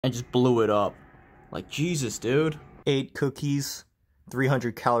and just blew it up. Like, Jesus, dude. 8 cookies,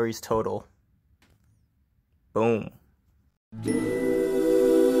 300 calories total. Boom.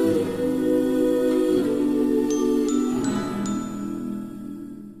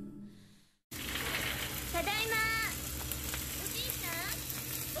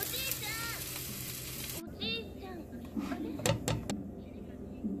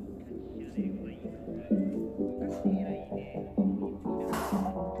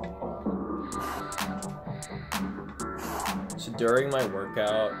 So during my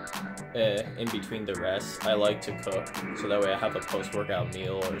workout, in between the rest, I like to cook, so that way I have a post-workout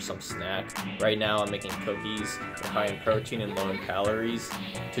meal or some snack. Right now I'm making cookies. They're high in protein and low in calories.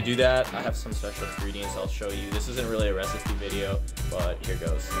 To do that, I have some special ingredients I'll show you. This isn't really a recipe video, but here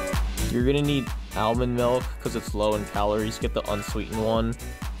goes. You're gonna need almond milk because it's low in calories. Get the unsweetened one.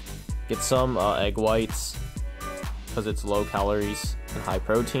 Get some egg whites because it's low calories and high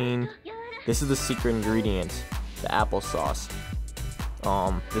protein. This is the secret ingredient, the applesauce.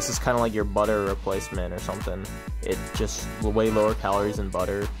 This is kind of like your butter replacement or something. It's just way lower calories than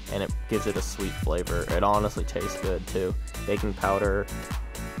butter, and it gives it a sweet flavor. It honestly tastes good too. Baking powder,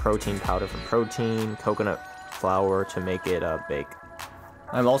 protein powder from protein, coconut flour to make it bake.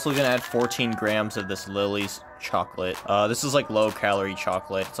 I'm also gonna add 14 grams of this Lily's chocolate. This is like low calorie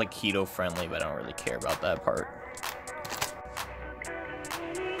chocolate. It's like keto friendly, but I don't really care about that part.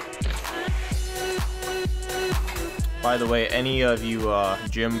 By the way, any of you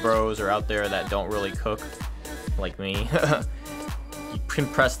gym bros are out there that don't really cook, like me, you can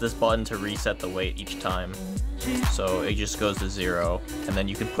press this button to reset the weight each time. So it just goes to 0, and then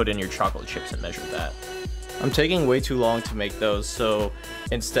you can put in your chocolate chips and measure that. I'm taking way too long to make those, so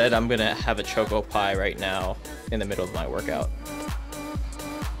instead I'm gonna have a choco pie right now in the middle of my workout.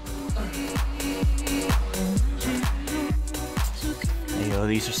 Hey, yo,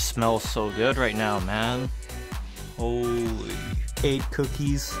 these smell so good right now, man. Holy. 8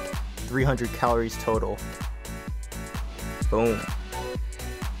 cookies, 300 calories total. Boom.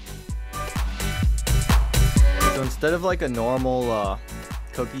 So instead of like a normal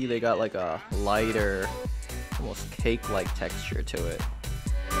cookie, they got like a lighter, almost cake-like texture to it.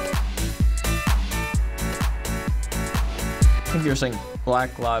 I think you're saying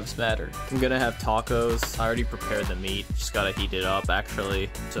Black Lives Matter. I'm gonna have tacos. I already prepared the meat, just gotta heat it up actually.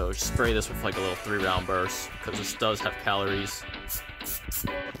 So just spray this with like a little 3-round burst, because this does have calories.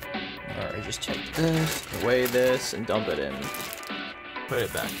 Alright, just check this, weigh this, and dump it in. Put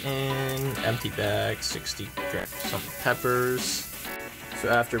it back in, empty bag, 60 grams, some peppers. So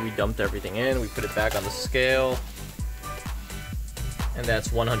after we dumped everything in, we put it back on the scale, and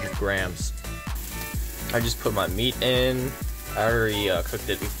that's 100 grams. I just put my meat in. I already cooked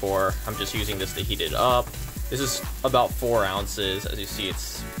it before. I'm just using this to heat it up. This is about 4 ounces. As you see,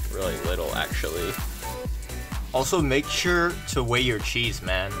 it's really little actually. Also, make sure to weigh your cheese,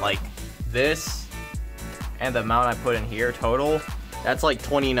 man. Like this and the amount I put in here total, that's like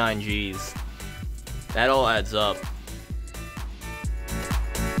 29 G's. That all adds up.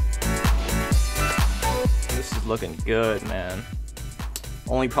 This is looking good, man.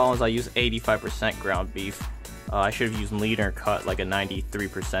 Only problem is I use 85% ground beef. I should have used leaner cut, like a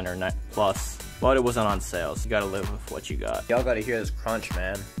 93% or plus, but it wasn't on sale, so you gotta live with what you got. Y'all gotta hear this crunch,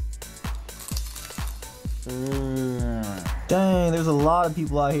 man. Dang, there's a lot of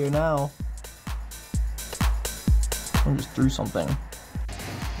people out here now. I just threw something.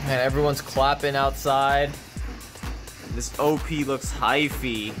 Man, everyone's clapping outside. This OP looks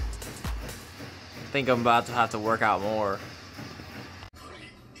hyphy. I think I'm about to have to work out more.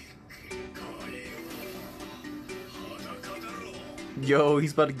 Yo,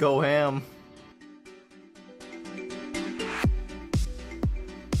 he's about to go ham.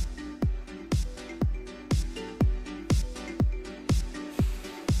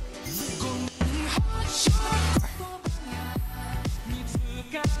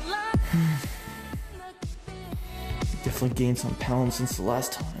 Definitely gained some pounds since the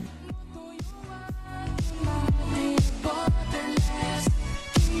last time.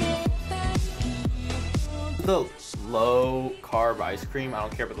 The low carb ice cream, I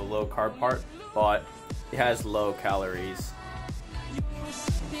don't care about the low carb part, but it has low calories.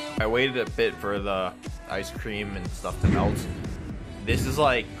 I waited a bit for the ice cream and stuff to melt. This is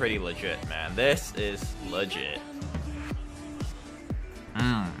like pretty legit, man. This is legit.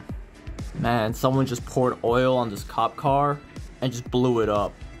 Man, someone just poured oil on this cop car and just blew it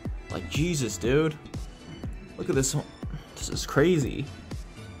up. Like, Jesus, dude. Look at this one. This is crazy.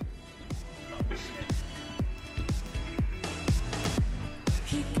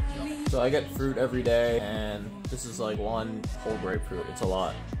 So I get fruit every day, and this is like one whole grapefruit. It's a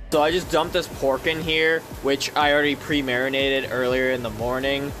lot. So I just dumped this pork in here, which I already pre-marinated earlier in the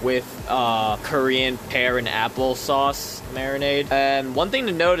morning with Korean pear and apple sauce marinade. And one thing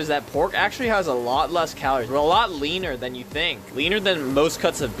to note is that pork actually has a lot less calories. We're a lot leaner than you think. Leaner than most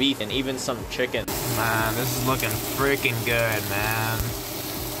cuts of beef and even some chicken. Man, this is looking freaking good, man.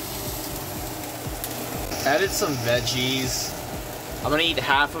 Added some veggies. I'm gonna eat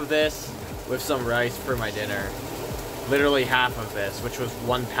half of this with some rice for my dinner. Literally half of this, which was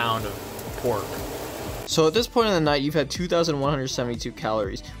 1 pound of pork. So at this point in the night, you've had 2,172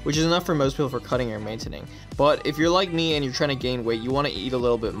 calories, which is enough for most people for cutting or maintaining. But if you're like me and you're trying to gain weight, you want to eat a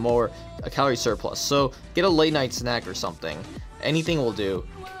little bit more, a calorie surplus. So get a late night snack or something. Anything will do.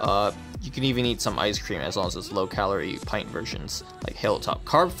 You can even eat some ice cream as long as it's low calorie pint versions like Hilltop.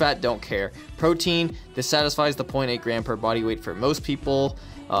 Carb, fat, don't care. Protein, this satisfies the 0.8 gram per body weight for most people.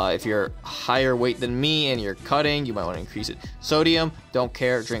 If you're higher weight than me and you're cutting, you might want to increase it. Sodium, don't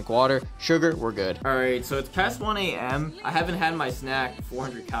care. Drink water. Sugar, we're good. Alright, so it's past 1 a.m. I haven't had my snack,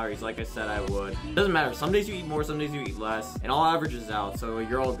 400 calories, like I said I would. It doesn't matter. Some days you eat more, some days you eat less. It all averages out, so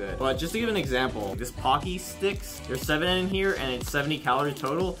you're all good. But just to give an example, this Pocky sticks, there's 7 in here and it's 70 calories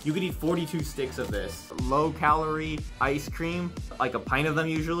total. You could eat 42 sticks of this. Low calorie ice cream, like a pint of them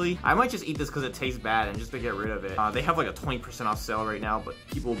usually. I might just eat this because it tastes bad and just to get rid of it. They have like a 20% off sale right now, but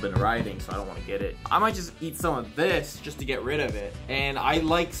people have been rioting, so I don't want to get it. I might just eat some of this just to get rid of it. And I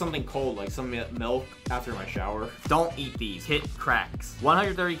like something cold, like some milk after my shower. Don't eat these. Hit cracks.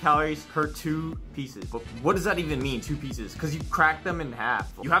 130 calories per 2 pieces. But what does that even mean, 2 pieces? Because you crack them in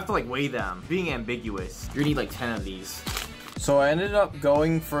half. You have to like weigh them. Being ambiguous. You're gonna need like 10 of these. So I ended up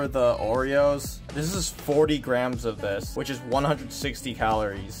going for the Oreos. This is 40 grams of this, which is 160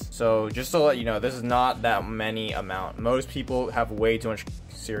 calories. So just to let you know, this is not that many amount. Most people have way too much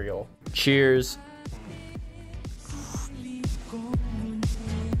cereal. Cheers.